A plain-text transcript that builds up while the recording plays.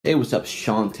Hey, what's up,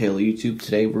 Sean Taylor YouTube.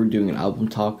 Today we're doing an album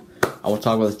talk. I want to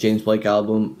talk about this James Blake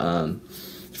album,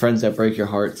 Friends That Break Your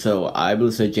Heart. So I've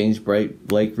listened to James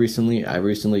Blake recently. I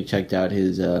recently checked out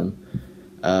his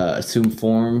Assume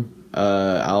Form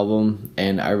album,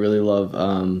 and I really love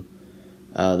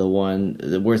the one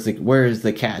Where is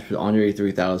the Catch with Andre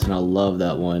 3000. I love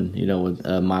that one. You know, with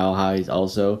Mile Highs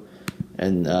also,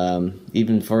 and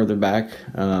even further back.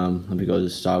 Let me go to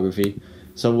discography.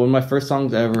 So one of my first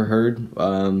songs I ever heard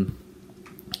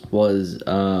was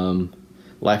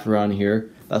Life Around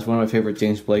Here. That's one of my favorite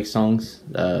James Blake songs.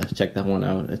 Check that one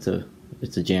out. It's a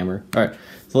jammer. Alright,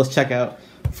 so let's check out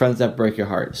Friends That Break Your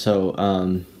Heart. So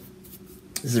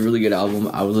this is a really good album.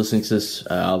 I was listening to this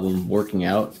album working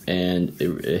out, and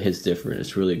it hits different.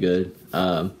 It's really good.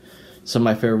 Some of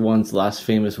my favorite ones: Last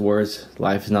Famous Words,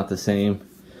 Life Is Not the Same,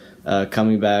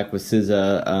 Coming Back with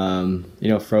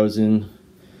SZA, Frozen,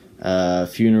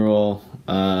 Funeral,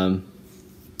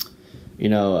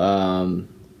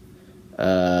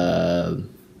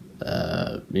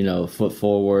 Foot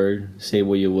Forward, Say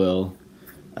What You Will,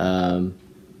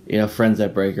 Friends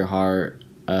That Break Your Heart,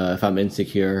 If I'm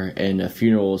Insecure, and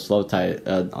Funeral, Slow Tight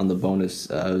on the bonus.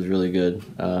 It was really good.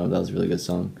 That was a really good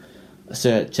song.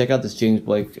 So check out this James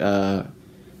Blake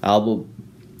album.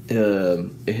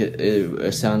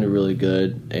 It sounded really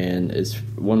good, and it's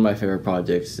one of my favorite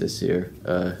projects this year.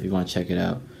 If you want to check it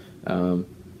out,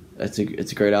 it's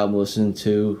a great album to listen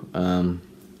to.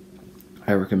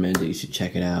 I recommend it. You should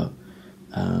check it out.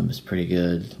 It's pretty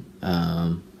good.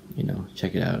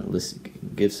 Check it out.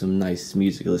 Listen, give some nice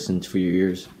music to listen to for your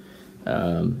ears.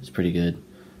 It's pretty good.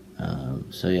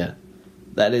 So yeah,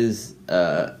 that is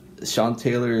Sean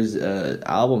Taylor's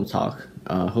album talk.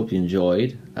 Hope you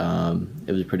enjoyed.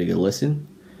 It was a pretty good listen.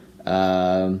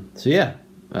 So yeah,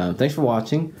 thanks for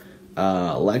watching.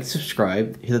 Like,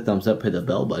 subscribe, hit the thumbs up, hit the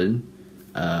bell button.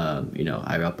 I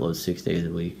upload 6 days a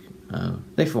week.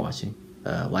 Thanks for watching.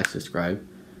 Like, subscribe,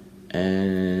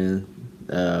 and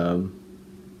we'll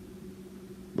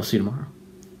see you tomorrow.